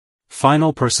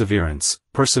Final perseverance,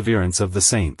 perseverance of the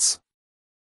saints.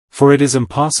 For it is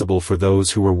impossible for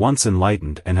those who were once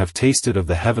enlightened and have tasted of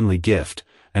the heavenly gift,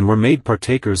 and were made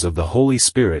partakers of the Holy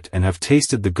Spirit and have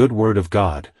tasted the good word of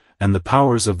God, and the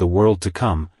powers of the world to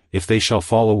come, if they shall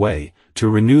fall away, to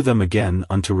renew them again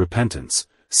unto repentance,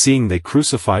 seeing they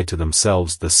crucify to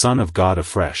themselves the Son of God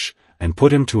afresh, and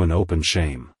put him to an open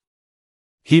shame.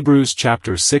 Hebrews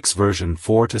chapter 6 version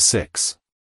 4-6.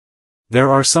 There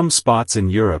are some spots in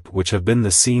Europe which have been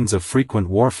the scenes of frequent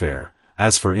warfare,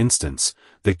 as for instance,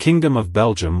 the Kingdom of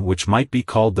Belgium, which might be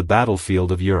called the battlefield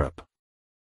of Europe.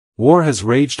 War has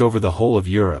raged over the whole of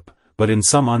Europe, but in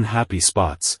some unhappy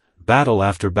spots, battle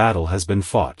after battle has been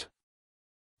fought.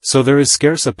 So there is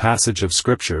scarce a passage of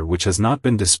Scripture which has not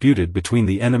been disputed between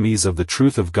the enemies of the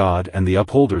truth of God and the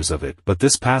upholders of it, but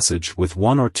this passage with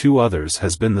one or two others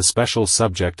has been the special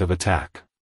subject of attack.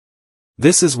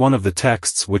 This is one of the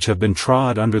texts which have been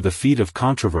trod under the feet of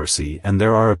controversy, and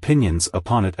there are opinions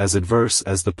upon it as adverse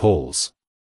as the poles.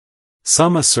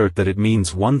 Some assert that it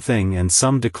means one thing and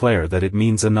some declare that it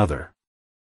means another.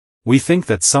 We think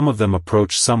that some of them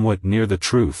approach somewhat near the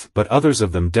truth, but others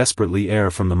of them desperately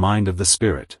err from the mind of the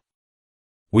Spirit.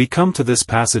 We come to this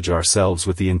passage ourselves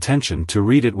with the intention to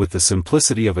read it with the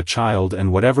simplicity of a child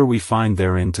and whatever we find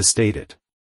therein to state it.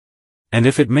 And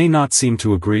if it may not seem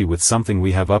to agree with something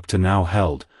we have up to now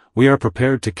held, we are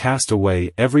prepared to cast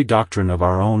away every doctrine of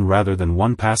our own rather than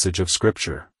one passage of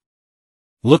Scripture.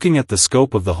 Looking at the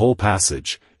scope of the whole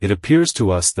passage, it appears to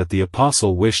us that the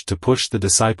apostle wished to push the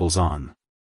disciples on.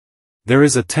 There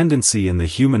is a tendency in the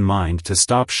human mind to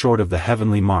stop short of the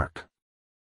heavenly mark.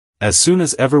 As soon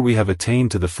as ever we have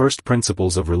attained to the first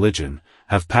principles of religion,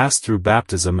 have passed through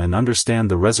baptism and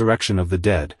understand the resurrection of the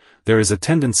dead, there is a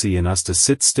tendency in us to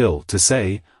sit still, to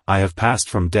say, I have passed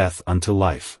from death unto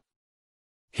life.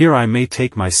 Here I may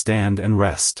take my stand and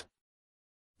rest.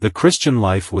 The Christian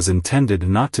life was intended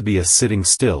not to be a sitting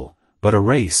still, but a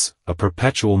race, a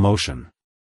perpetual motion.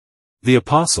 The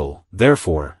apostle,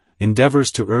 therefore,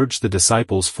 endeavors to urge the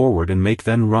disciples forward and make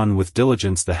them run with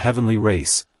diligence the heavenly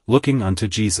race, looking unto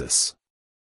Jesus.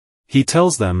 He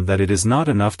tells them that it is not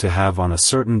enough to have on a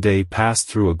certain day passed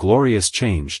through a glorious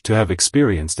change, to have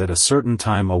experienced at a certain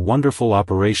time a wonderful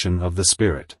operation of the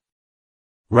Spirit.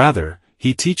 Rather,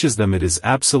 he teaches them it is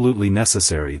absolutely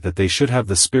necessary that they should have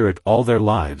the Spirit all their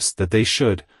lives, that they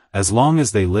should, as long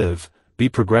as they live, be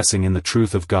progressing in the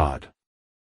truth of God.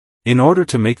 In order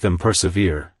to make them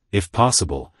persevere, if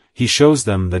possible, he shows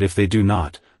them that if they do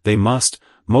not, they must,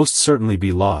 most certainly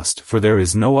be lost, for there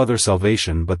is no other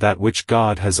salvation but that which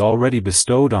God has already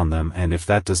bestowed on them, and if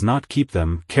that does not keep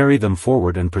them, carry them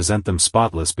forward and present them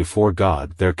spotless before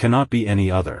God, there cannot be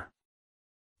any other.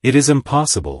 It is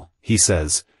impossible, he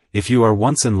says, if you are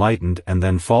once enlightened and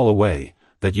then fall away,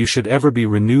 that you should ever be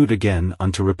renewed again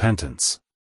unto repentance.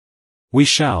 We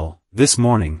shall, this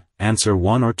morning, answer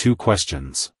one or two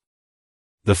questions.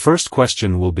 The first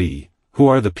question will be, who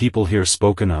are the people here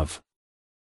spoken of?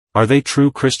 Are they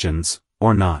true Christians,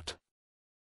 or not?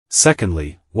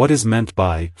 Secondly, what is meant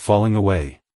by falling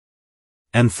away?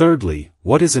 And thirdly,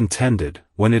 what is intended,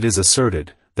 when it is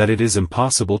asserted, that it is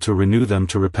impossible to renew them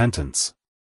to repentance?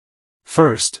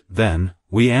 First, then,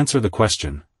 we answer the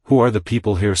question, who are the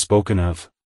people here spoken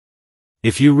of?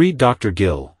 If you read Dr.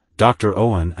 Gill, Dr.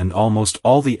 Owen and almost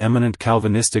all the eminent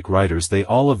Calvinistic writers, they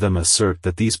all of them assert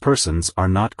that these persons are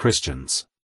not Christians.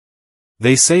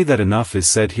 They say that enough is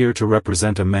said here to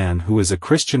represent a man who is a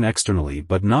Christian externally,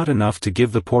 but not enough to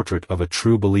give the portrait of a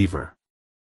true believer.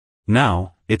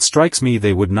 Now, it strikes me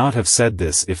they would not have said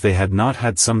this if they had not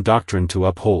had some doctrine to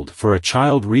uphold, for a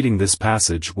child reading this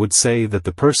passage would say that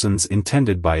the persons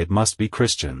intended by it must be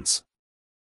Christians.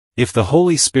 If the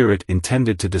Holy Spirit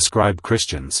intended to describe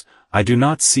Christians, I do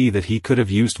not see that he could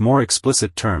have used more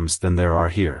explicit terms than there are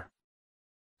here.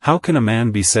 How can a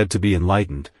man be said to be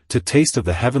enlightened, to taste of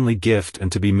the heavenly gift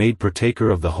and to be made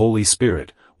partaker of the Holy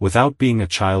Spirit, without being a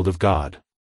child of God?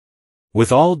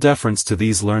 With all deference to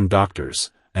these learned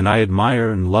doctors, and I admire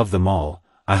and love them all,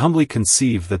 I humbly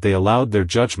conceive that they allowed their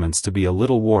judgments to be a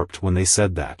little warped when they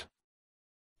said that.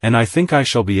 And I think I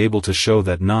shall be able to show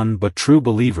that none but true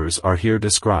believers are here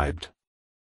described.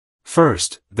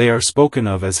 First, they are spoken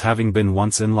of as having been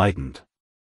once enlightened.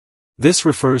 This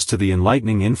refers to the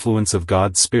enlightening influence of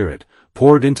God's Spirit,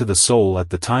 poured into the soul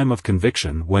at the time of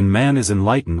conviction, when man is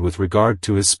enlightened with regard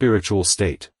to his spiritual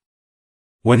state.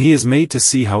 When he is made to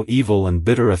see how evil and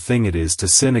bitter a thing it is to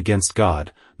sin against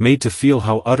God, made to feel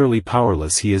how utterly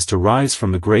powerless he is to rise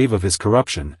from the grave of his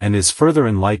corruption, and is further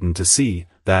enlightened to see,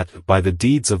 that, by the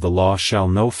deeds of the law shall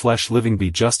no flesh living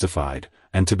be justified,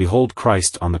 and to behold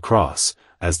Christ on the cross,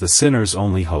 as the sinner's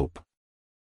only hope.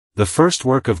 The first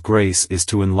work of grace is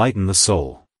to enlighten the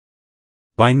soul.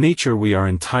 By nature we are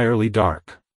entirely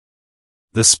dark.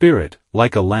 The Spirit,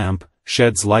 like a lamp,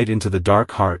 sheds light into the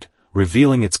dark heart,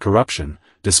 revealing its corruption,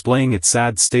 displaying its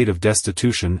sad state of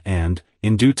destitution and,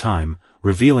 in due time,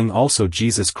 revealing also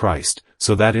Jesus Christ,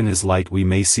 so that in his light we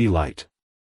may see light.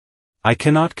 I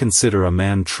cannot consider a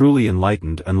man truly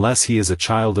enlightened unless he is a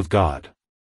child of God.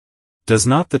 Does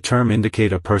not the term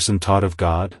indicate a person taught of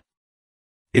God?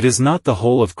 It is not the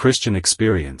whole of Christian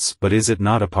experience, but is it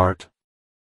not a part?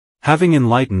 Having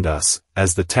enlightened us,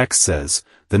 as the text says,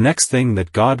 the next thing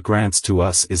that God grants to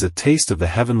us is a taste of the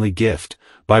heavenly gift,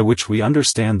 by which we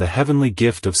understand the heavenly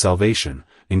gift of salvation,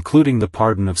 including the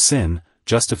pardon of sin,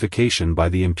 justification by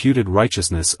the imputed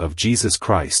righteousness of Jesus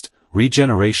Christ,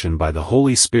 regeneration by the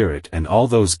Holy Spirit and all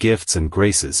those gifts and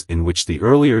graces in which the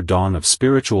earlier dawn of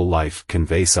spiritual life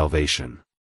convey salvation.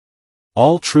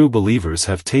 All true believers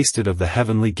have tasted of the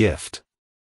heavenly gift.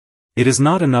 It is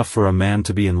not enough for a man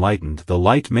to be enlightened. The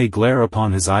light may glare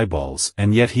upon his eyeballs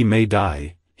and yet he may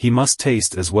die. He must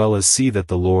taste as well as see that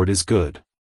the Lord is good.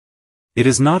 It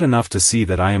is not enough to see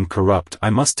that I am corrupt. I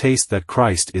must taste that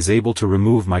Christ is able to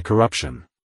remove my corruption.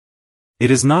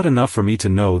 It is not enough for me to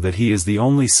know that he is the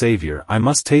only Savior. I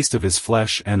must taste of his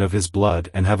flesh and of his blood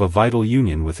and have a vital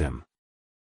union with him.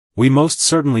 We most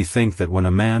certainly think that when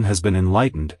a man has been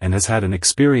enlightened and has had an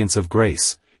experience of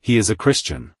grace, he is a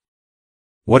Christian.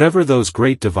 Whatever those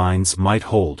great divines might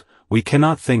hold, we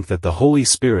cannot think that the Holy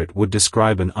Spirit would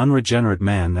describe an unregenerate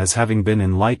man as having been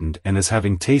enlightened and as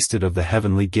having tasted of the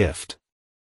heavenly gift.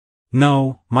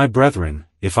 No, my brethren,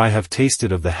 if I have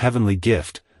tasted of the heavenly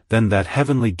gift, then that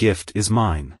heavenly gift is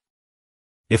mine.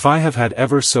 If I have had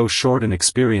ever so short an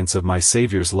experience of my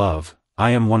Saviour's love,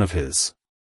 I am one of his.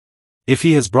 If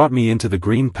he has brought me into the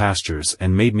green pastures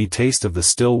and made me taste of the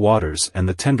still waters and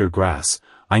the tender grass,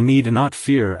 I need not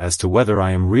fear as to whether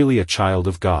I am really a child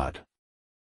of God.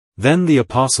 Then the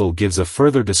apostle gives a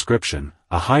further description,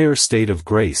 a higher state of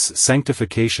grace,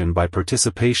 sanctification by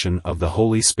participation of the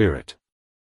Holy Spirit.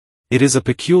 It is a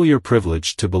peculiar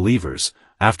privilege to believers,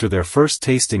 after their first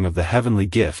tasting of the heavenly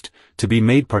gift, to be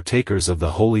made partakers of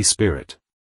the Holy Spirit.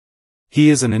 He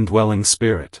is an indwelling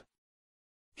Spirit.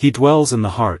 He dwells in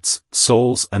the hearts,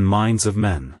 souls and minds of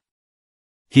men.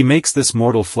 He makes this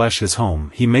mortal flesh his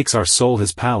home. He makes our soul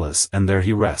his palace, and there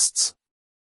he rests.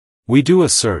 We do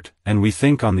assert, and we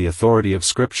think on the authority of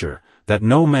Scripture, that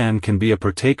no man can be a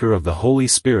partaker of the Holy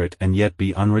Spirit and yet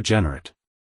be unregenerate.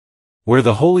 Where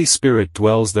the Holy Spirit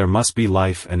dwells there must be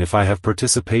life, and if I have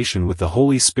participation with the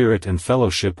Holy Spirit and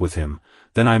fellowship with him,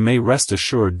 then I may rest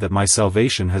assured that my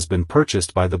salvation has been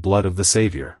purchased by the blood of the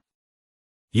Savior.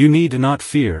 You need not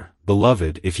fear,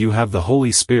 beloved, if you have the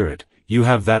Holy Spirit, you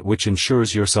have that which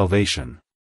ensures your salvation.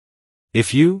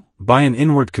 If you, by an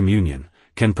inward communion,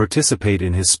 can participate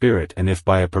in his Spirit, and if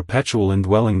by a perpetual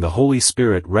indwelling the Holy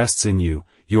Spirit rests in you,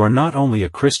 you are not only a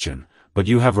Christian, but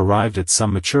you have arrived at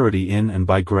some maturity in and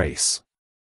by grace.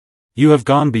 You have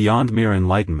gone beyond mere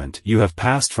enlightenment. You have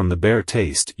passed from the bare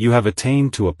taste. You have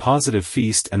attained to a positive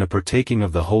feast and a partaking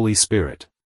of the Holy Spirit.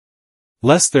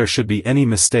 Lest there should be any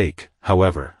mistake,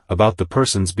 however, about the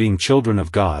persons being children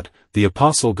of God, the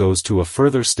apostle goes to a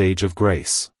further stage of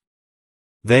grace.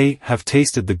 They have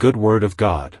tasted the good word of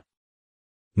God.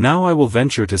 Now I will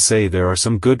venture to say there are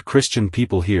some good Christian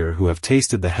people here who have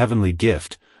tasted the heavenly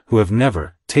gift, who have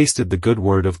never tasted the good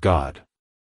word of God.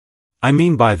 I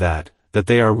mean by that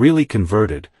they are really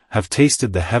converted, have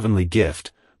tasted the heavenly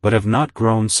gift, but have not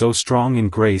grown so strong in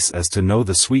grace as to know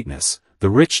the sweetness, the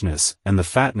richness, and the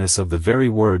fatness of the very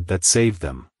word that saved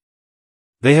them.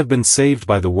 They have been saved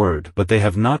by the word, but they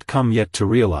have not come yet to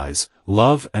realize,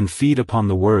 love and feed upon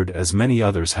the word as many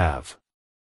others have.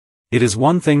 It is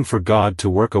one thing for God to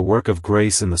work a work of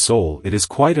grace in the soul. It is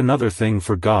quite another thing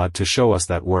for God to show us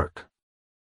that work.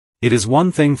 It is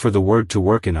one thing for the word to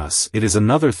work in us. It is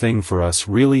another thing for us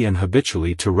really and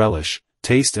habitually to relish,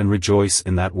 taste and rejoice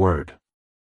in that word.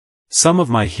 Some of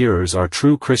my hearers are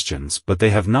true Christians, but they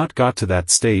have not got to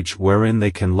that stage wherein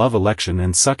they can love election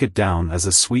and suck it down as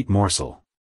a sweet morsel.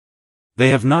 They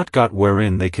have not got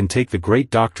wherein they can take the great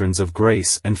doctrines of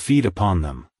grace and feed upon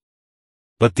them.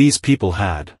 But these people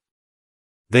had.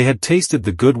 They had tasted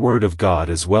the good word of God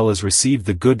as well as received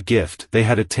the good gift. They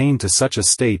had attained to such a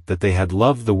state that they had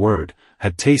loved the word,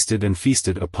 had tasted and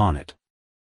feasted upon it.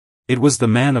 It was the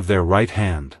man of their right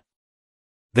hand.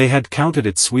 They had counted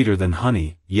it sweeter than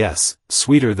honey, yes,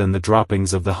 sweeter than the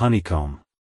droppings of the honeycomb.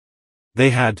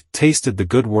 They had tasted the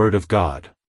good word of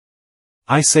God.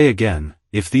 I say again,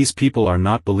 if these people are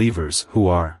not believers, who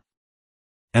are?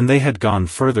 And they had gone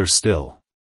further still.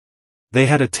 They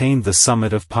had attained the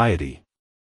summit of piety.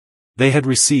 They had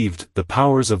received the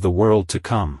powers of the world to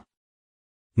come.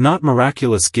 Not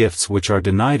miraculous gifts which are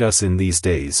denied us in these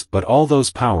days, but all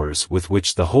those powers with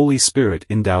which the Holy Spirit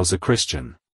endows a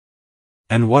Christian.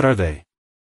 And what are they?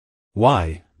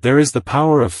 Why, there is the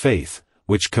power of faith,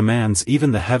 which commands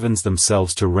even the heavens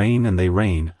themselves to rain and they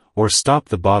rain, or stop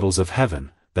the bottles of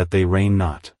heaven, that they rain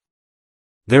not.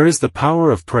 There is the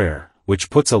power of prayer, which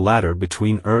puts a ladder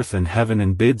between earth and heaven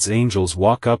and bids angels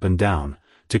walk up and down,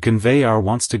 to convey our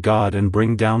wants to God and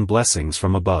bring down blessings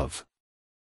from above.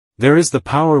 There is the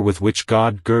power with which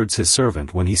God girds his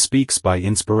servant when he speaks by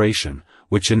inspiration,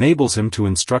 which enables him to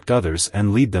instruct others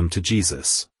and lead them to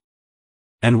Jesus.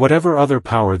 And whatever other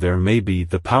power there may be,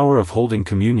 the power of holding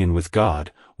communion with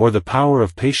God, or the power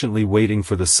of patiently waiting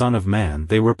for the Son of Man,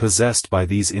 they were possessed by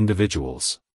these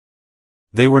individuals.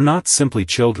 They were not simply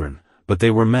children, but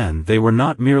they were men. They were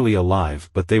not merely alive,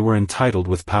 but they were entitled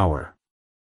with power.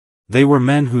 They were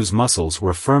men whose muscles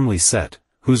were firmly set,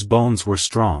 whose bones were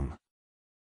strong.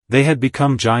 They had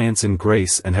become giants in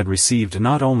grace and had received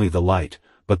not only the light,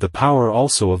 but the power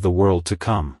also of the world to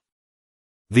come.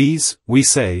 These, we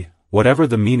say, whatever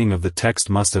the meaning of the text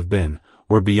must have been,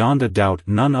 were beyond a doubt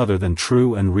none other than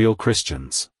true and real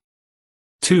Christians.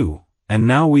 2. And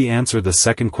now we answer the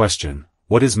second question,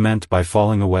 what is meant by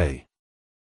falling away?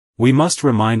 We must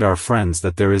remind our friends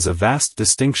that there is a vast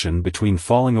distinction between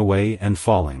falling away and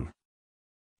falling.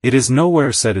 It is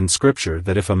nowhere said in Scripture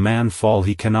that if a man fall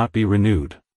he cannot be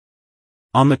renewed.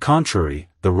 On the contrary,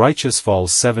 the righteous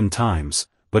falls 7 times,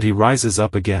 but he rises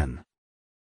up again.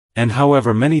 And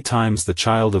however many times the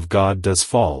child of God does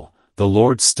fall, the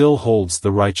Lord still holds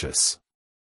the righteous.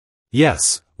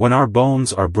 Yes, when our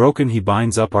bones are broken he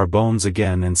binds up our bones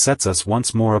again and sets us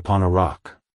once more upon a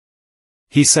rock.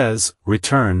 He says,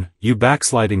 "Return, you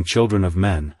backsliding children of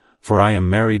men, for I am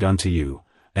married unto you,"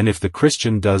 and if the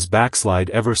Christian does backslide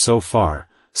ever so far,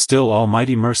 still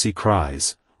Almighty Mercy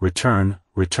cries, "Return,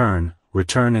 return,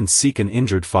 return and seek an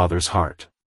injured father's heart."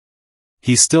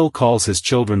 He still calls his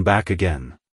children back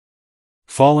again.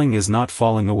 Falling is not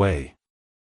falling away.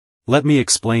 Let me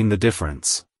explain the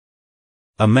difference.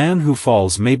 A man who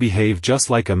falls may behave just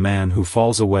like a man who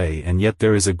falls away, and yet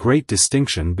there is a great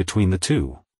distinction between the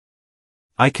two.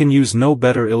 I can use no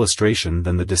better illustration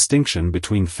than the distinction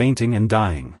between fainting and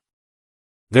dying.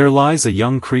 There lies a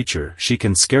young creature, she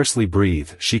can scarcely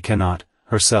breathe, she cannot,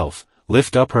 herself,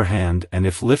 lift up her hand, and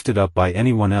if lifted up by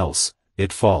anyone else,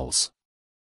 it falls.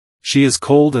 She is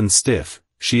cold and stiff,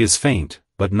 she is faint,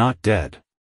 but not dead.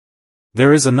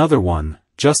 There is another one,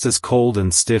 just as cold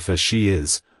and stiff as she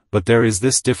is, but there is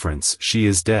this difference, she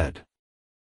is dead.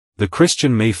 The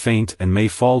Christian may faint and may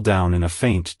fall down in a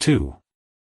faint too.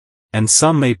 And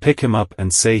some may pick him up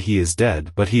and say he is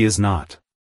dead, but he is not.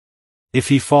 If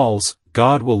he falls,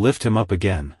 God will lift him up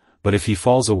again, but if he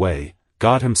falls away,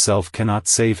 God himself cannot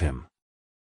save him.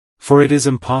 For it is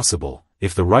impossible,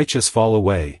 if the righteous fall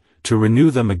away, to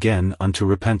renew them again unto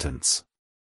repentance.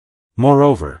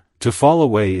 Moreover, to fall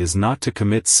away is not to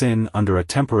commit sin under a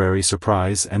temporary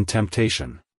surprise and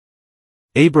temptation.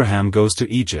 Abraham goes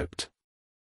to Egypt.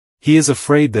 He is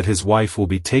afraid that his wife will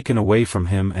be taken away from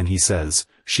him, and he says,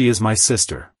 "She is my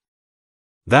sister."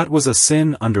 That was a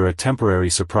sin under a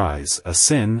temporary surprise, a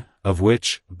sin, of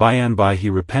which, by and by he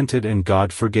repented and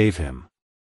God forgave him.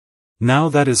 Now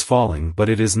that is falling, but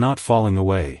it is not falling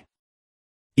away.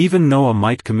 Even Noah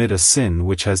might commit a sin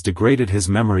which has degraded his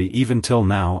memory even till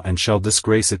now and shall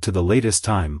disgrace it to the latest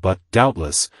time, but,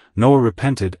 doubtless, Noah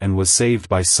repented and was saved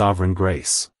by sovereign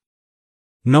grace.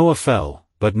 Noah fell,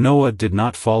 but Noah did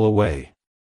not fall away.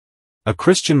 A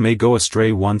Christian may go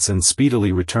astray once and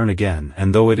speedily return again,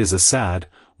 and though it is a sad,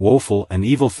 woeful and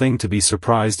evil thing to be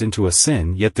surprised into a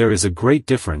sin, yet there is a great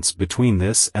difference between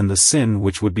this and the sin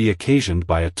which would be occasioned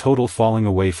by a total falling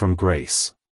away from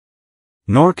grace.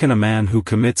 Nor can a man who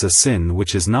commits a sin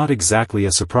which is not exactly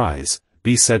a surprise,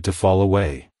 be said to fall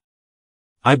away.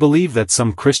 I believe that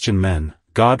some Christian men,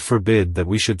 God forbid that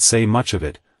we should say much of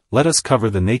it, let us cover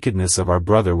the nakedness of our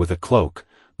brother with a cloak,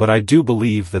 but I do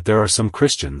believe that there are some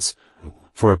Christians, who,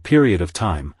 for a period of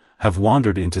time, have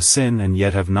wandered into sin and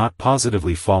yet have not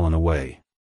positively fallen away.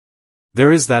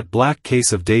 There is that black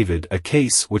case of David, a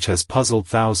case which has puzzled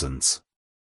thousands.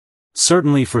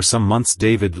 Certainly for some months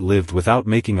David lived without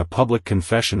making a public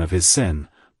confession of his sin,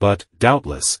 but,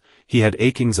 doubtless, he had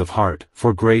achings of heart,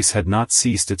 for grace had not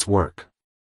ceased its work.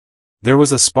 There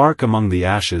was a spark among the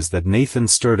ashes that Nathan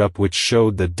stirred up which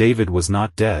showed that David was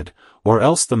not dead, or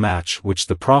else the match which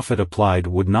the prophet applied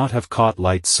would not have caught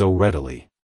light so readily.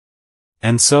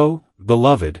 And so,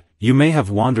 beloved, you may have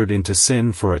wandered into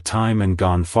sin for a time and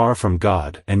gone far from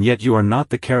God, and yet you are not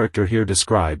the character here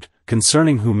described,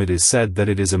 concerning whom it is said that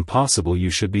it is impossible you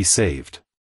should be saved.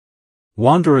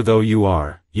 Wanderer though you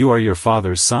are your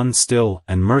father's son still,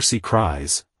 and mercy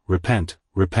cries, Repent,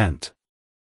 repent.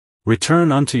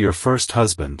 Return unto your first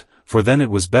husband, for then it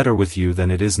was better with you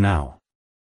than it is now.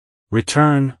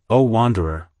 Return, O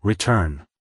wanderer, return.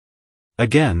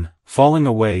 Again, falling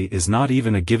away is not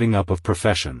even a giving up of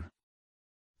profession.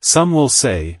 Some will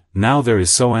say, now there is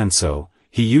so and so,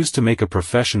 he used to make a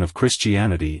profession of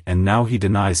Christianity and now he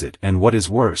denies it, and what is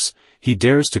worse, he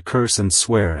dares to curse and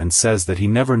swear and says that he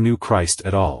never knew Christ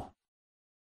at all.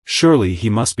 Surely he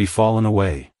must be fallen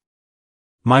away.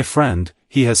 My friend,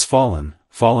 he has fallen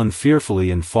fearfully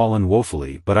and fallen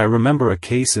woefully, but I remember a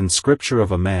case in Scripture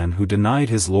of a man who denied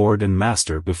his Lord and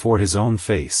Master before his own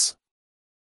face.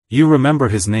 You remember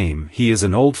his name, he is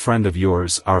an old friend of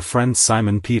yours, our friend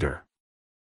Simon Peter.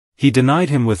 He denied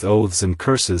him with oaths and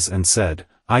curses and said,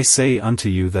 I say unto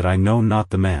you that I know not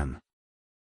the man.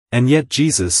 And yet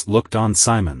Jesus looked on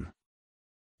Simon.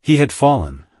 He had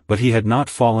fallen, but he had not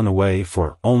fallen away,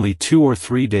 for only 2 or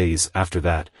 3 days after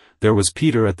that, there was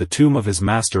Peter at the tomb of his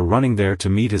master running there to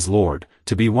meet his Lord,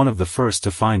 to be one of the first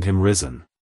to find him risen.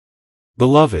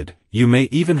 Beloved, you may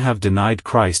even have denied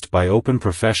Christ by open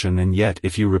profession, and yet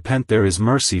if you repent there is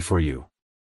mercy for you.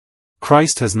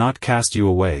 Christ has not cast you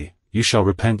away, you shall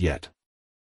repent yet.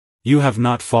 You have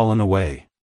not fallen away.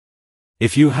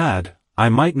 If you had, I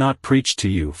might not preach to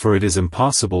you, for it is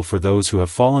impossible for those who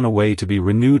have fallen away to be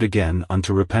renewed again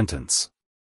unto repentance.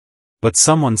 But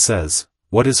someone says,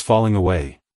 what is falling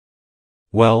away?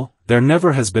 Well, there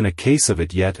never has been a case of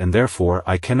it yet, and therefore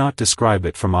I cannot describe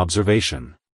it from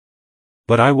observation.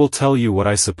 But I will tell you what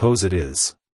I suppose it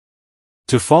is.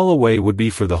 To fall away would be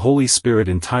for the Holy Spirit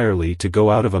entirely to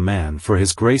go out of a man, for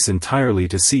His grace entirely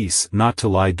to cease, not to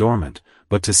lie dormant,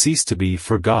 but to cease to be,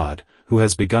 for God, who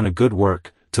has begun a good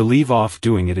work, to leave off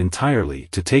doing it entirely,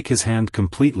 to take His hand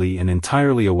completely and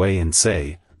entirely away and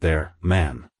say, There,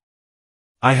 man.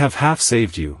 I have half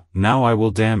saved you, now I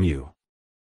will damn you.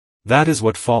 That is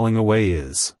what falling away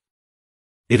is.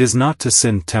 It is not to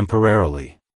sin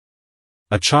temporarily.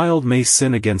 A child may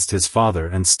sin against his father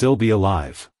and still be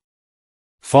alive.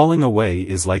 Falling away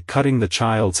is like cutting the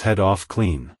child's head off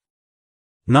clean.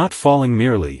 Not falling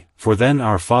merely, for then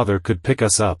our Father could pick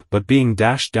us up, but being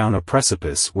dashed down a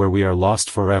precipice where we are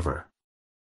lost forever.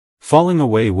 Falling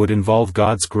away would involve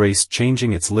God's grace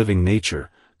changing its living nature,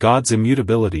 God's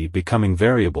immutability becoming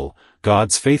variable,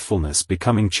 God's faithfulness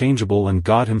becoming changeable, and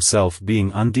God Himself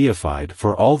being undeified,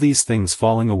 for all these things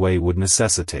falling away would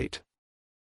necessitate.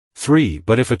 3.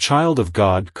 But if a child of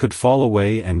God could fall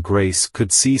away and grace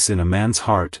could cease in a man's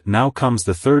heart, now comes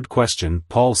the third question.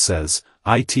 Paul says,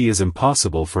 it is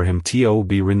impossible for him to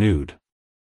be renewed.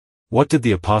 What did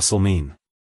the apostle mean?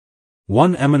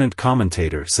 One eminent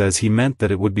commentator says he meant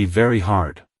that it would be very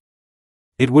hard.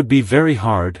 It would be very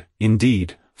hard,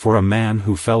 indeed, for a man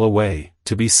who fell away,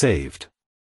 to be saved.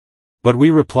 But we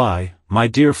reply, my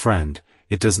dear friend,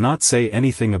 it does not say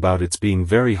anything about its being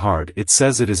very hard, it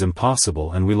says it is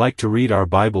impossible, and we like to read our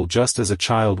Bible just as a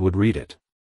child would read it.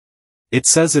 It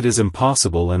says it is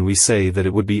impossible, and we say that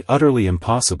it would be utterly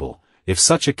impossible, if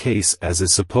such a case as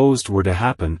is supposed were to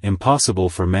happen, impossible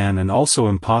for man and also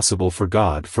impossible for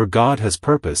God, for God has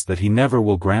purposed that He never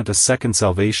will grant a second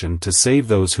salvation to save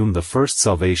those whom the first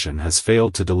salvation has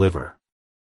failed to deliver.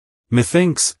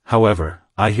 Methinks, however,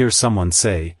 I hear someone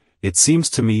say, it seems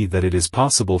to me that it is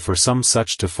possible for some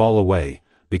such to fall away,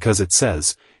 because it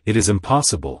says, it is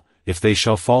impossible, if they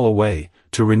shall fall away,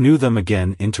 to renew them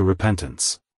again into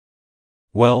repentance.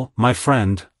 Well, my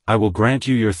friend, I will grant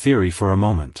you your theory for a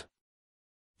moment.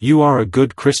 You are a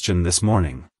good Christian this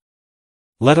morning.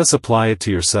 Let us apply it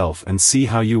to yourself and see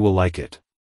how you will like it.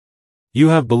 You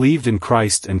have believed in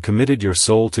Christ and committed your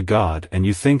soul to God, and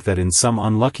you think that in some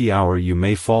unlucky hour you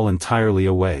may fall entirely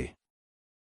away.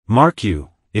 Mark you,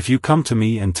 if you come to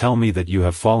me and tell me that you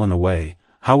have fallen away,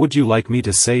 how would you like me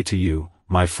to say to you,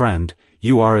 my friend,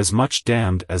 you are as much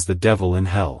damned as the devil in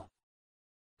hell?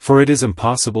 For it is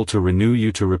impossible to renew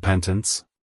you to repentance?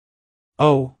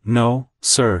 Oh, no,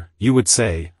 sir, you would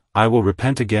say, I will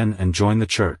repent again and join the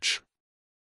church.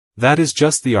 That is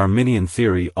just the Arminian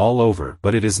theory all over,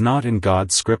 but it is not in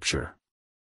God's Scripture.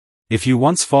 If you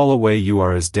once fall away you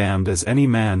are as damned as any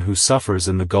man who suffers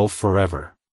in the gulf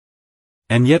forever.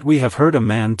 And yet we have heard a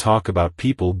man talk about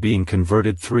people being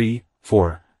converted 3,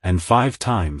 4, and 5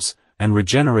 times, and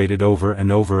regenerated over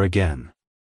and over again.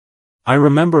 I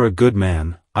remember a good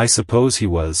man, I suppose he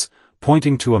was,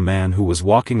 pointing to a man who was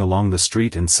walking along the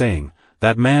street and saying,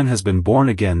 that man has been born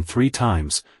again 3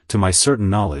 times, to my certain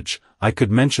knowledge. I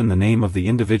could mention the name of the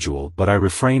individual, but I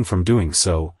refrain from doing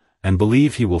so, and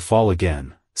believe he will fall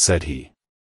again, said he.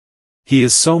 He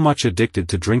is so much addicted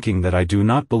to drinking that I do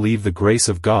not believe the grace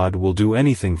of God will do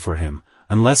anything for him,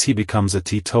 unless he becomes a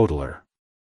teetotaler.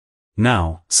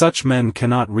 Now, such men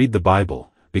cannot read the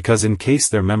Bible, because in case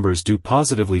their members do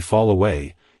positively fall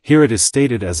away, here it is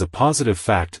stated as a positive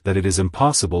fact that it is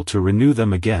impossible to renew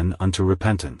them again unto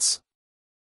repentance.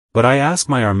 But I ask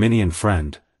my Arminian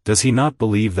friend, does he not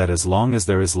believe that as long as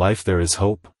there is life there is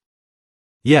hope?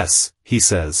 Yes, he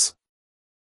says.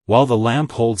 While the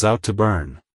lamp holds out to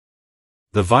burn,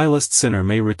 the vilest sinner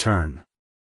may return.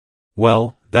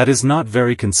 Well, that is not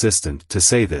very consistent to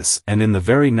say this and in the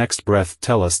very next breath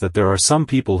tell us that there are some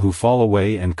people who fall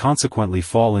away and consequently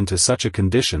fall into such a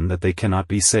condition that they cannot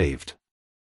be saved.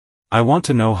 I want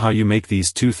to know how you make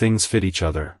these two things fit each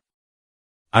other.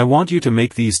 I want you to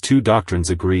make these two doctrines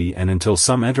agree, and until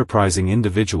some enterprising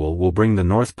individual will bring the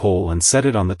North Pole and set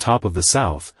it on the top of the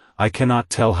South, I cannot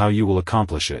tell how you will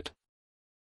accomplish it.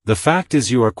 The fact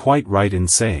is, you are quite right in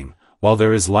saying, while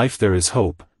there is life there is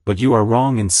hope, but you are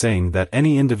wrong in saying that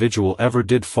any individual ever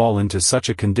did fall into such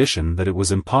a condition that it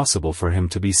was impossible for him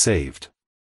to be saved.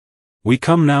 We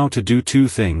come now to do two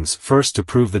things: first, to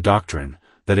prove the doctrine,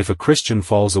 that if a Christian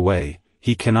falls away,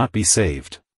 he cannot be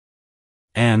saved.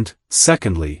 And,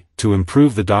 secondly, to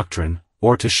improve the doctrine,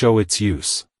 or to show its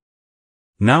use.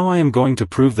 Now I am going to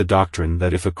prove the doctrine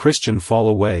that if a Christian fall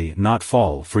away, not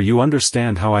fall, for you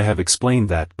understand how I have explained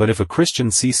that, but if a Christian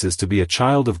ceases to be a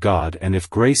child of God and if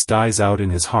grace dies out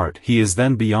in his heart, he is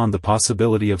then beyond the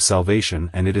possibility of salvation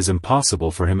and it is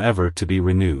impossible for him ever to be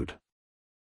renewed.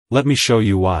 Let me show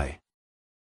you why.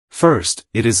 First,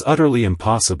 it is utterly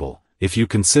impossible, if you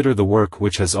consider the work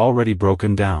which has already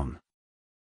broken down.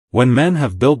 When men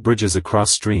have built bridges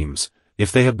across streams,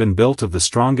 if they have been built of the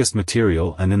strongest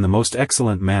material and in the most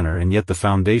excellent manner and yet the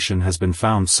foundation has been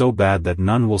found so bad that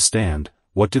none will stand,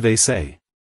 what do they say?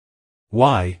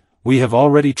 Why, we have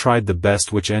already tried the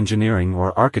best which engineering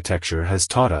or architecture has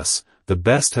taught us, the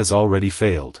best has already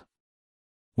failed.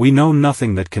 We know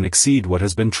nothing that can exceed what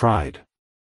has been tried.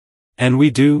 And we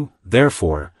do,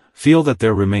 therefore, feel that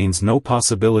there remains no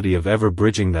possibility of ever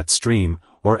bridging that stream,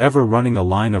 or ever running a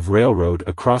line of railroad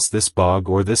across this bog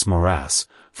or this morass,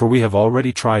 for we have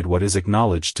already tried what is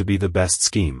acknowledged to be the best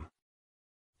scheme.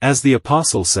 As the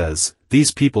Apostle says,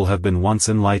 these people have been once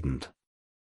enlightened.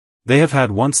 They have had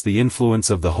once the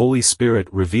influence of the Holy Spirit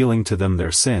revealing to them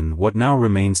their sin. What now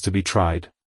remains to be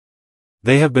tried?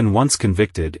 They have been once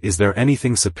convicted. Is there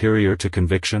anything superior to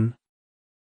conviction?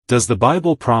 Does the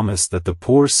Bible promise that the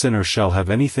poor sinner shall have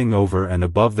anything over and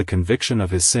above the conviction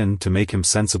of his sin to make him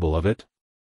sensible of it?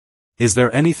 Is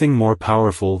there anything more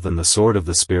powerful than the sword of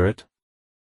the Spirit?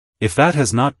 If that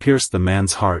has not pierced the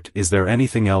man's heart, is there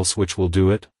anything else which will do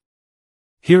it?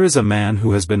 Here is a man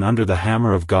who has been under the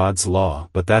hammer of God's law,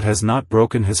 but that has not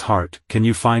broken his heart. Can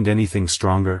you find anything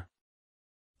stronger?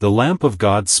 The lamp of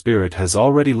God's Spirit has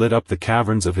already lit up the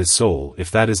caverns of his soul. If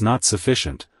that is not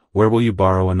sufficient, where will you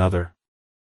borrow another?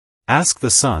 Ask the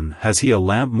sun, has he a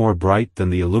lamp more bright than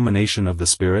the illumination of the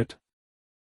Spirit?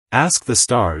 Ask the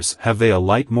stars, have they a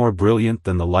light more brilliant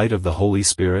than the light of the Holy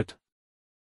Spirit?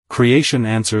 Creation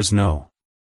answers no.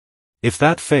 If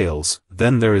that fails,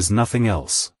 then there is nothing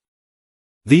else.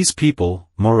 These people,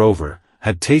 moreover,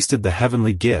 had tasted the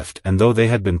heavenly gift, and though they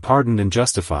had been pardoned and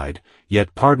justified,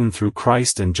 yet pardon through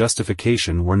Christ and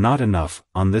justification were not enough,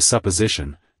 on this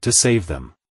supposition, to save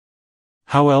them.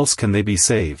 How else can they be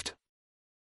saved?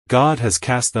 God has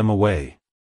cast them away.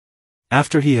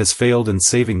 After he has failed in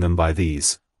saving them by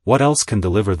these, what else can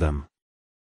deliver them?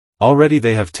 Already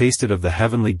they have tasted of the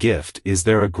heavenly gift. Is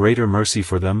there a greater mercy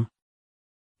for them?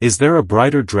 Is there a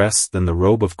brighter dress than the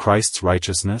robe of Christ's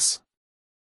righteousness?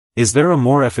 Is there a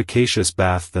more efficacious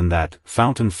bath than that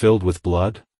fountain filled with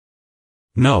blood?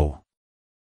 No.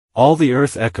 All the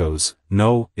earth echoes,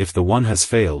 no. If the one has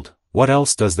failed, what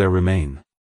else does there remain?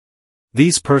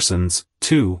 These persons,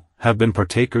 too, have been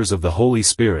partakers of the Holy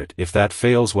Spirit. If that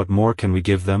fails, what more can we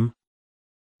give them?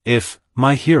 If,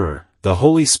 my hearer, the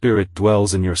Holy Spirit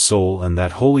dwells in your soul and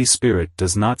that Holy Spirit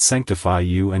does not sanctify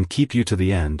you and keep you to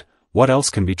the end, what else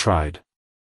can be tried?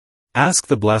 Ask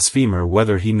the blasphemer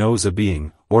whether he knows a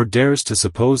being, or dares to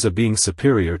suppose a being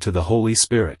superior to the Holy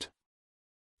Spirit.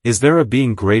 Is there a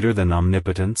being greater than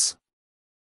omnipotence?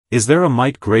 Is there a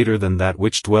might greater than that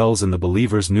which dwells in the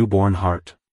believer's newborn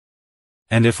heart?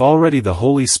 And if already the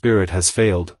Holy Spirit has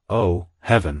failed, oh,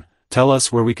 heaven, tell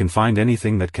us where we can find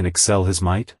anything that can excel his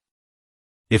might?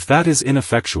 If that is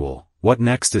ineffectual, what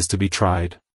next is to be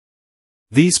tried?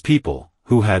 These people,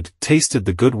 who had tasted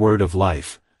the good word of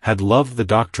life, had loved the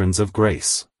doctrines of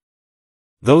grace.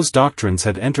 Those doctrines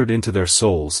had entered into their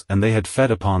souls and they had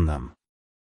fed upon them.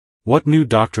 What new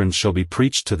doctrines shall be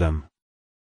preached to them?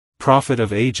 Prophet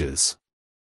of ages!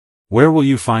 Where will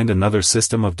you find another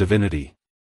system of divinity?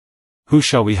 Who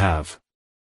shall we have?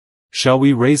 Shall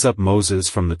we raise up Moses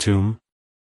from the tomb?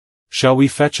 Shall we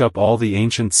fetch up all the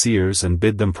ancient seers and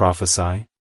bid them prophesy?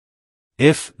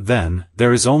 If, then,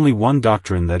 there is only one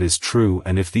doctrine that is true,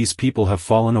 and if these people have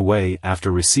fallen away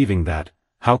after receiving that,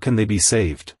 how can they be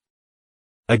saved?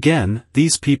 Again,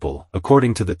 these people,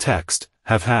 according to the text,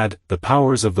 have had the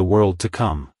powers of the world to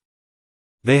come.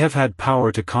 They have had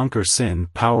power to conquer sin,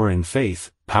 power in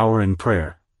faith, power in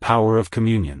prayer, power of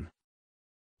communion.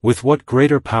 With what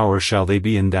greater power shall they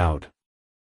be endowed?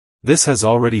 This has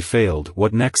already failed.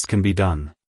 What next can be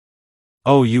done?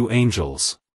 O you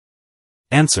angels!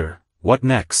 Answer, what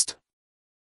next?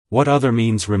 What other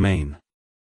means remain?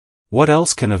 What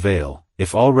else can avail,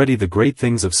 if already the great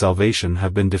things of salvation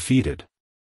have been defeated?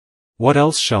 What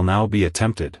else shall now be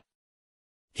attempted?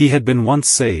 He had been once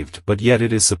saved, but yet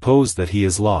it is supposed that he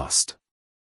is lost.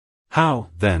 How,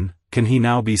 then, can he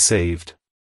now be saved?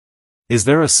 Is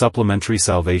there a supplementary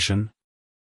salvation?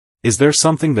 Is there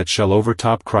something that shall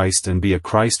overtop Christ and be a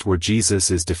Christ where Jesus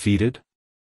is defeated?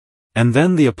 And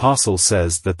then the apostle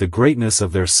says that the greatness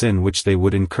of their sin which they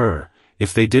would incur,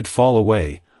 if they did fall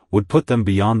away, would put them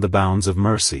beyond the bounds of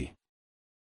mercy.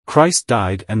 Christ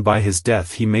died, and by his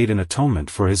death he made an atonement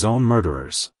for his own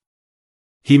murderers.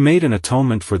 He made an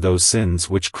atonement for those sins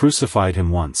which crucified him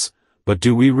once, but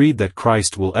do we read that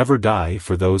Christ will ever die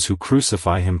for those who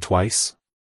crucify him twice?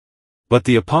 But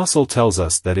the apostle tells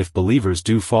us that if believers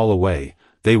do fall away,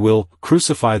 they will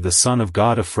crucify the Son of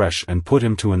God afresh and put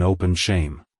him to an open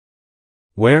shame.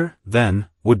 Where, then,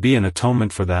 would be an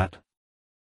atonement for that?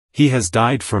 He has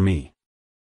died for me.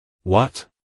 What?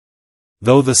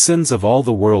 Though the sins of all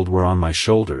the world were on my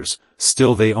shoulders,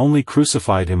 still they only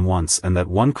crucified him once, and that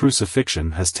one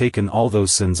crucifixion has taken all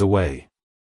those sins away.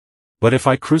 But if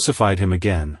I crucified him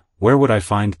again, where would I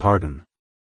find pardon?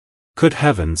 Could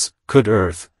heavens, could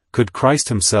earth, could Christ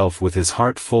himself with his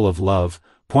heart full of love,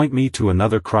 point me to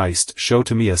another Christ, show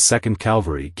to me a second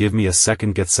Calvary, give me a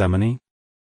second Gethsemane?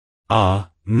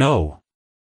 Ah, no.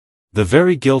 The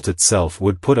very guilt itself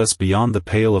would put us beyond the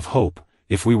pale of hope,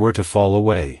 if we were to fall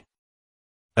away.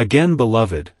 Again,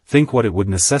 beloved, think what it would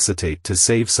necessitate to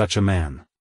save such a man.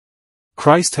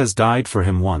 Christ has died for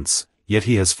him once, yet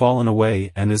he has fallen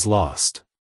away and is lost.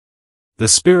 The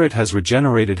Spirit has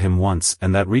regenerated him once,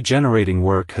 and that regenerating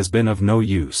work has been of no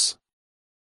use.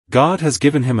 God has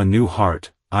given him a new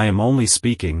heart. I am only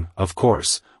speaking, of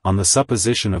course, on the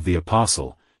supposition of the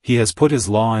apostle. He has put his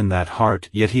law in that heart,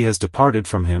 yet he has departed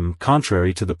from him,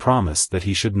 contrary to the promise that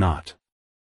he should not.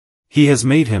 He has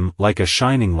made him like a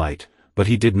shining light, but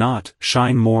he did not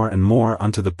shine more and more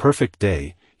unto the perfect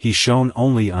day, he shone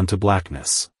only unto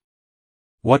blackness.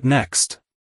 What next?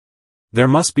 There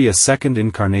must be a second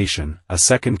incarnation, a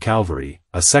second Calvary,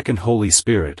 a second Holy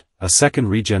Spirit, a second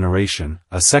regeneration,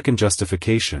 a second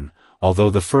justification, although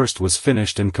the first was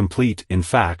finished and complete, in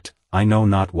fact, I know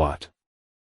not what.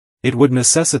 It would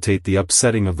necessitate the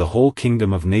upsetting of the whole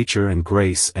kingdom of nature and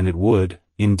grace, and it would,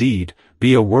 indeed,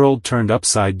 be a world turned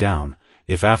upside down,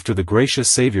 if after the gracious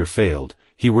Savior failed,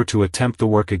 he were to attempt the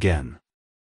work again.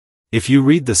 If you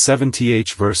read the 70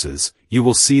 verses, you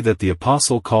will see that the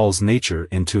apostle calls nature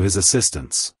into his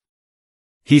assistance.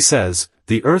 He says,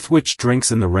 "The earth which drinks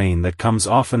in the rain that comes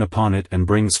often upon it and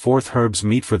brings forth herbs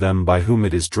meet for them by whom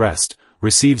it is dressed,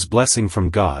 receives blessing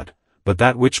from God, but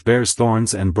that which bears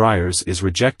thorns and briars is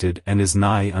rejected and is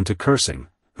nigh unto cursing,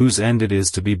 whose end it is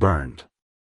to be burned."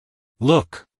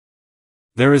 Look!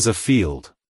 There is a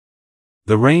field.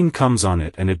 The rain comes on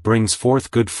it and it brings forth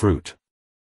good fruit.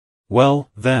 Well,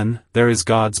 then, there is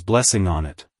God's blessing on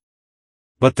it.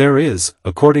 But there is,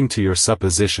 according to your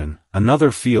supposition,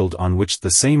 another field on which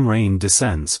the same rain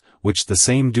descends, which the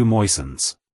same dew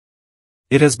moistens.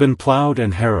 It has been plowed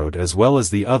and harrowed as well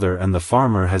as the other, and the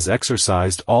farmer has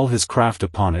exercised all his craft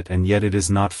upon it, and yet it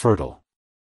is not fertile.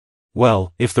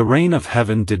 Well, if the rain of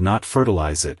heaven did not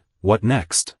fertilize it, what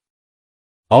next?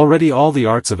 Already all the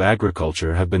arts of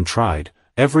agriculture have been tried,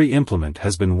 every implement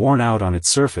has been worn out on its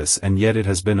surface, and yet it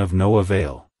has been of no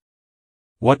avail.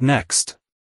 What next?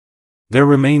 There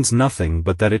remains nothing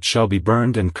but that it shall be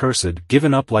burned and cursed,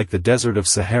 given up like the desert of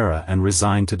Sahara, and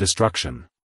resigned to destruction.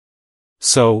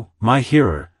 So, my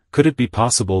hearer, could it be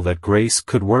possible that grace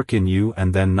could work in you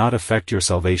and then not affect your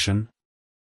salvation?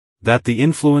 That the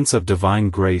influence of divine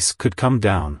grace could come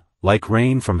down, like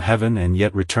rain from heaven, and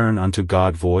yet return unto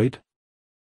God void?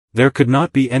 There could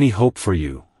not be any hope for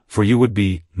you would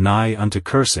be nigh unto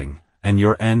cursing, and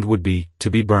your end would be to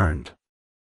be burned.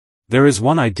 There is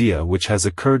one idea which has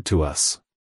occurred to us.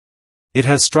 It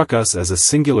has struck us as a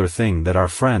singular thing that our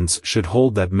friends should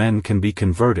hold that men can be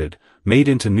converted, made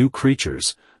into new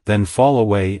creatures, then fall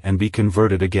away and be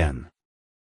converted again.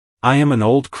 I am an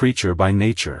old creature by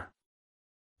nature.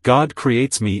 God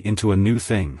creates me into a new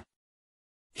thing.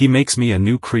 He makes me a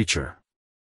new creature.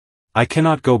 I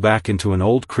cannot go back into an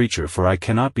old creature, for I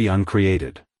cannot be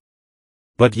uncreated.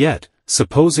 But yet,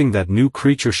 supposing that new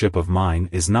creatureship of mine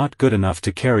is not good enough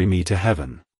to carry me to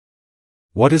heaven.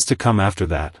 What is to come after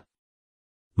that?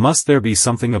 Must there be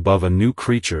something above a new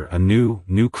creature, a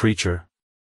new creature?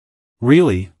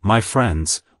 Really, my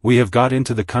friends, we have got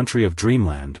into the country of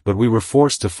dreamland, but we were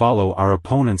forced to follow our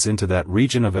opponents into that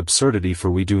region of absurdity, for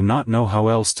we do not know how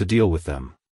else to deal with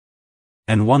them.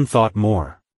 And one thought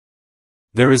more.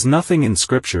 There is nothing in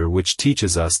Scripture which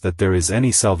teaches us that there is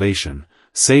any salvation,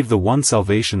 save the one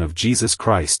salvation of Jesus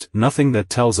Christ, nothing that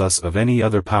tells us of any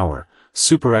other power,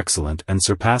 super excellent and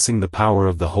surpassing the power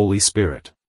of the Holy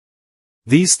Spirit.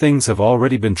 These things have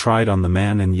already been tried on the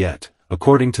man, and yet,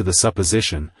 according to the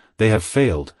supposition, they have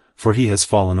failed, for he has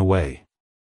fallen away.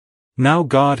 Now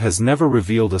God has never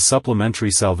revealed a supplementary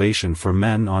salvation for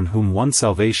men on whom one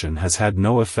salvation has had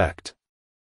no effect.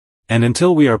 And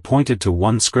until we are pointed to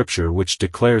one Scripture which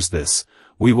declares this,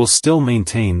 we will still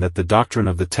maintain that the doctrine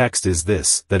of the text is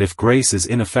this, that if grace is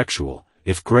ineffectual,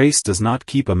 if grace does not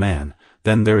keep a man,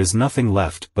 then there is nothing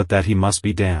left but that he must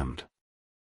be damned.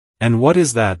 And what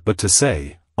is that but to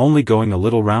say, only going a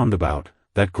little roundabout,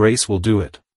 that grace will do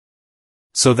it?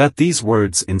 So that these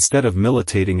words, instead of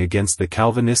militating against the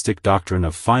Calvinistic doctrine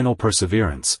of final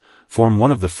perseverance, form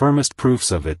one of the firmest proofs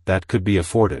of it that could be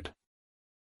afforded.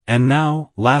 And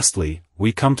now, lastly,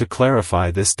 we come to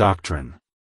clarify this doctrine.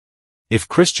 If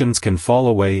Christians can fall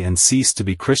away and cease to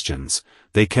be Christians,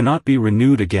 they cannot be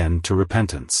renewed again to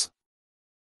repentance.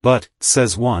 But,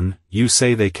 says one, you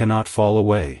say they cannot fall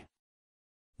away.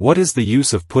 What is the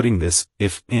use of putting this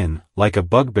 "if" in, like a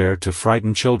bugbear to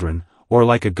frighten children, or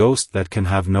like a ghost that can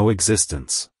have no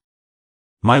existence?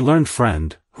 My learned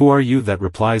friend, who are you that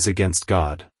replies against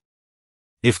God?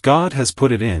 If God has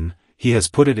put it in, He has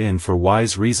put it in for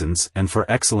wise reasons and for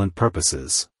excellent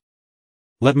purposes.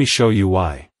 Let me show you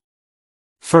why.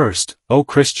 First, O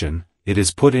Christian, it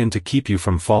is put in to keep you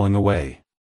from falling away.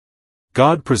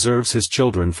 God preserves His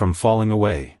children from falling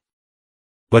away.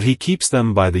 But He keeps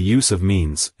them by the use of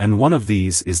means, and one of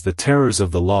these is the terrors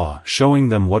of the law, showing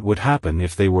them what would happen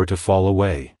if they were to fall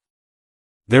away.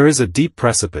 There is a deep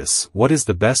precipice. What is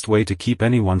the best way to keep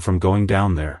anyone from going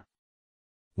down there?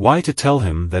 Why, to tell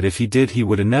him that if he did he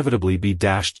would inevitably be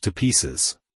dashed to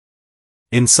pieces.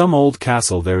 In some old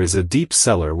castle there is a deep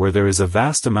cellar where there is a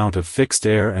vast amount of fixed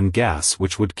air and gas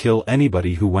which would kill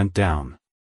anybody who went down.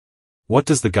 What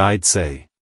does the guide say?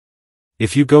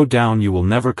 If you go down you will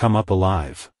never come up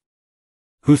alive.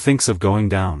 Who thinks of going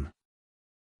down?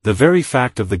 The very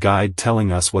fact of the guide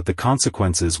telling us what the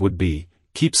consequences would be,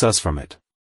 keeps us from it.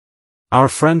 Our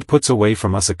friend puts away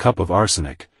from us a cup of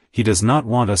arsenic. He does not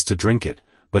want us to drink it,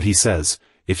 but he says,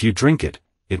 if you drink it,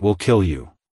 it will kill you.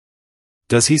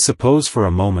 Does he suppose for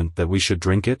a moment that we should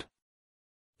drink it?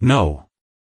 No.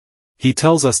 He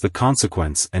tells us the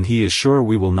consequence and he is sure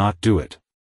we will not do it.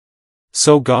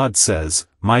 So God says,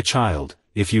 my child,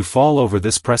 if you fall over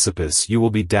this precipice you will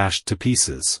be dashed to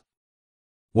pieces.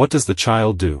 What does the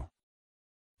child do?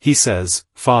 He says,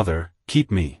 Father, keep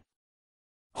me.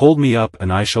 Hold me up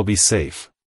and I shall be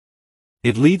safe.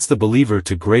 It leads the believer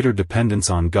to greater dependence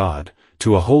on God,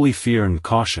 to a holy fear and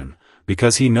caution,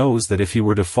 because he knows that if he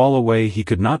were to fall away he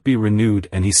could not be renewed,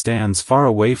 and he stands far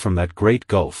away from that great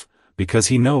gulf, because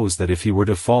he knows that if he were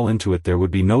to fall into it there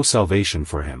would be no salvation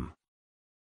for him.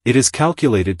 It is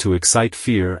calculated to excite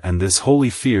fear, and this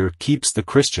holy fear keeps the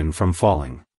Christian from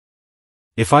falling.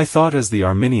 If I thought as the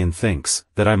Arminian thinks,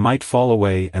 that I might fall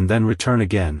away and then return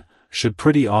again, should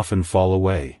pretty often fall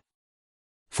away.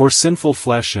 For sinful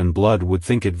flesh and blood would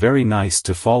think it very nice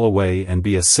to fall away and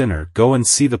be a sinner, go and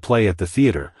see the play at the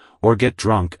theater, or get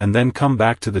drunk and then come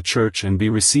back to the church and be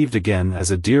received again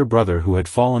as a dear brother who had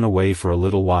fallen away for a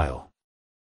little while.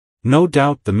 No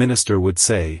doubt the minister would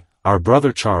say, our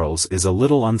brother Charles is a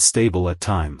little unstable at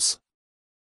times.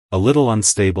 A little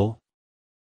unstable?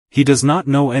 He does not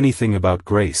know anything about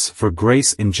grace, for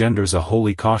grace engenders a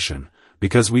holy caution,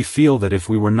 because we feel that if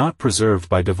we were not preserved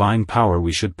by divine power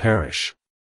we should perish.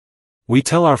 We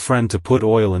tell our friend to put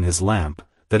oil in his lamp,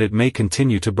 that it may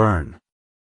continue to burn.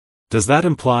 Does that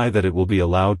imply that it will be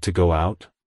allowed to go out?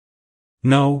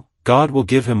 No, God will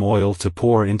give him oil to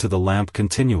pour into the lamp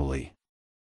continually.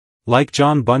 Like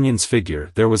John Bunyan's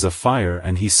figure, there was a fire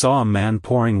and he saw a man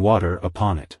pouring water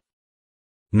upon it.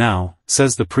 Now,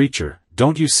 says the preacher,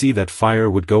 don't you see that fire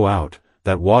would go out,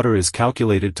 that water is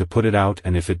calculated to put it out,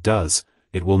 and if it does,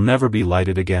 it will never be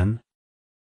lighted again?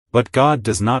 But God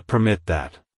does not permit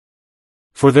that.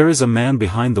 For there is a man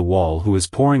behind the wall who is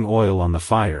pouring oil on the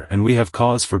fire, and we have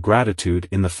cause for gratitude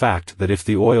in the fact that if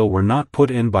the oil were not put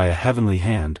in by a heavenly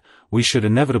hand, we should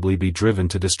inevitably be driven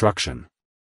to destruction.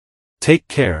 Take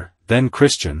care, then,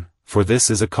 Christian, for this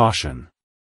is a caution.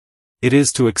 It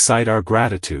is to excite our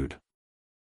gratitude.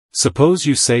 Suppose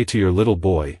you say to your little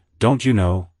boy, "Don't you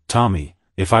know, Tommy,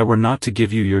 if I were not to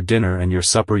give you your dinner and your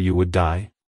supper you would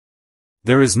die?"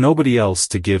 There is nobody else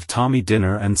to give Tommy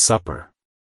dinner and supper.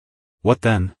 What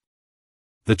then?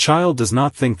 The child does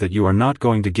not think that you are not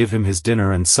going to give him his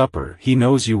dinner and supper. He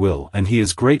knows you will, and he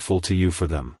is grateful to you for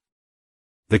them.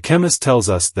 The chemist tells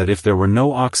us that if there were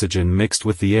no oxygen mixed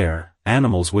with the air,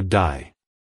 animals would die.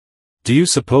 Do you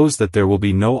suppose that there will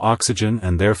be no oxygen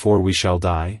and therefore we shall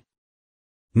die?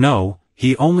 No,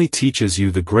 he only teaches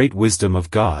you the great wisdom of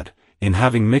God, in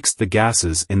having mixed the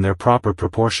gases in their proper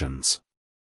proportions.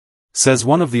 Says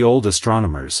one of the old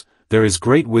astronomers, there is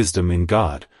great wisdom in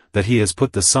God, that he has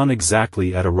put the sun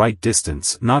exactly at a right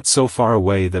distance, not so far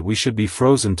away that we should be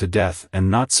frozen to death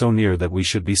and not so near that we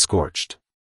should be scorched.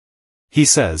 He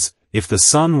says, if the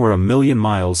sun were 1,000,000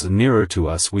 miles nearer to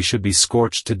us we should be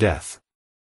scorched to death.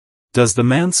 Does the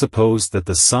man suppose that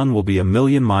the sun will be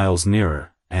 1,000,000 miles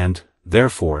nearer, and,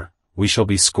 therefore, we shall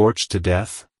be scorched to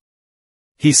death?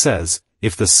 He says,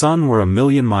 if the sun were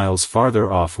 1,000,000 miles farther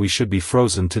off we should be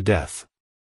frozen to death.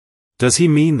 Does he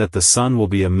mean that the sun will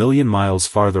be 1,000,000 miles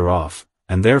farther off,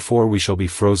 and therefore we shall be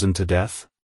frozen to death?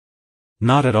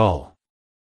 Not at all.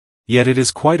 Yet it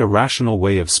is quite a rational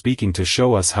way of speaking to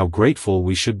show us how grateful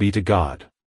we should be to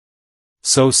God.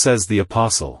 So says the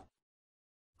Apostle.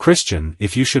 Christian,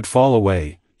 if you should fall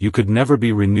away, you could never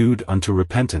be renewed unto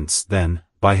repentance, then,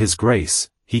 by his grace,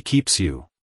 he keeps you.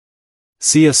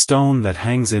 See a stone that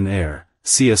hangs in air,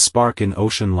 see a spark in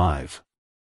ocean live.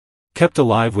 Kept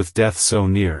alive with death so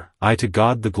near, I to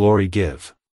God the glory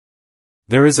give.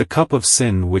 There is a cup of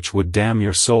sin which would damn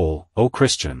your soul, O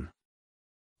Christian.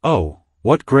 Oh,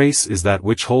 what grace is that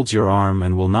which holds your arm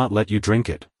and will not let you drink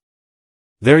it?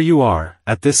 There you are,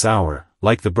 at this hour,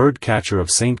 like the bird-catcher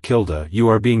of St. Kilda, you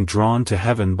are being drawn to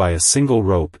heaven by a single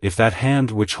rope. If that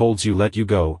hand which holds you let you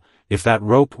go, if that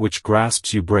rope which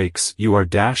grasps you breaks, you are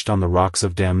dashed on the rocks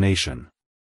of damnation.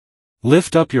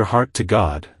 Lift up your heart to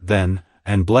God, then,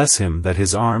 and bless him that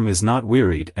his arm is not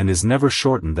wearied and is never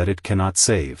shortened that it cannot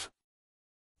save.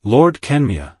 Lord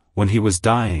Kenmure, when he was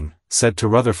dying, said to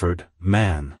Rutherford,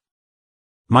 "Man,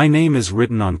 my name is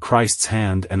written on Christ's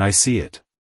hand and I see it.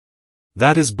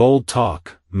 That is bold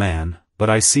talk, man, but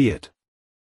I see it."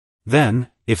 Then,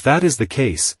 if that is the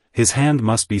case, his hand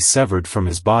must be severed from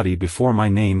his body before my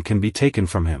name can be taken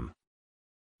from him.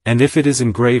 And if it is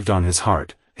engraved on his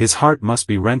heart must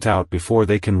be rent out before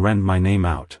they can rend my name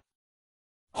out.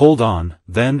 Hold on,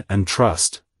 then, and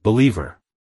trust, believer.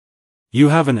 You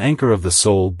have an anchor of the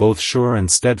soul both sure and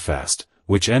steadfast,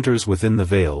 which enters within the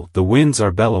veil. The winds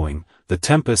are bellowing, the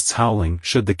tempests howling.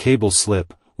 Should the cable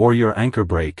slip, or your anchor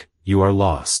break, you are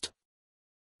lost.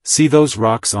 See those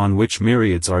rocks on which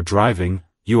myriads are driving,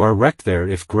 you are wrecked there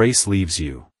if grace leaves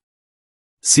you.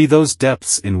 See those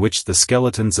depths in which the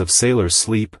skeletons of sailors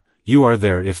sleep, you are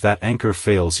there if that anchor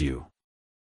fails you.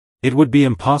 It would be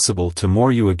impossible to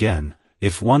moor you again,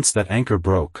 if once that anchor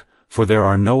broke, for there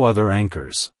are no other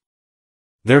anchors.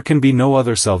 There can be no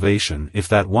other salvation if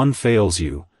that one fails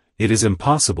you. It is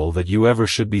impossible that you ever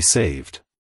should be saved.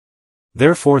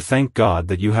 Therefore thank God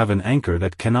that you have an anchor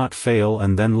that cannot fail,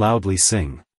 and then loudly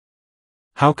sing.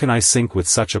 How can I sink with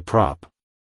such a prop?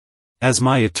 As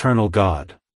my eternal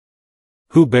God,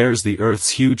 who bears the earth's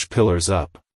huge pillars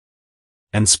up,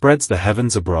 and spreads the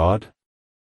heavens abroad?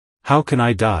 How can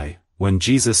I die, when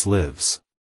Jesus lives?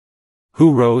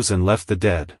 Who rose and left the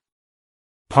dead?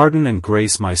 Pardon and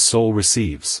grace my soul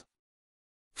receives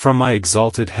from my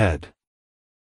exalted head.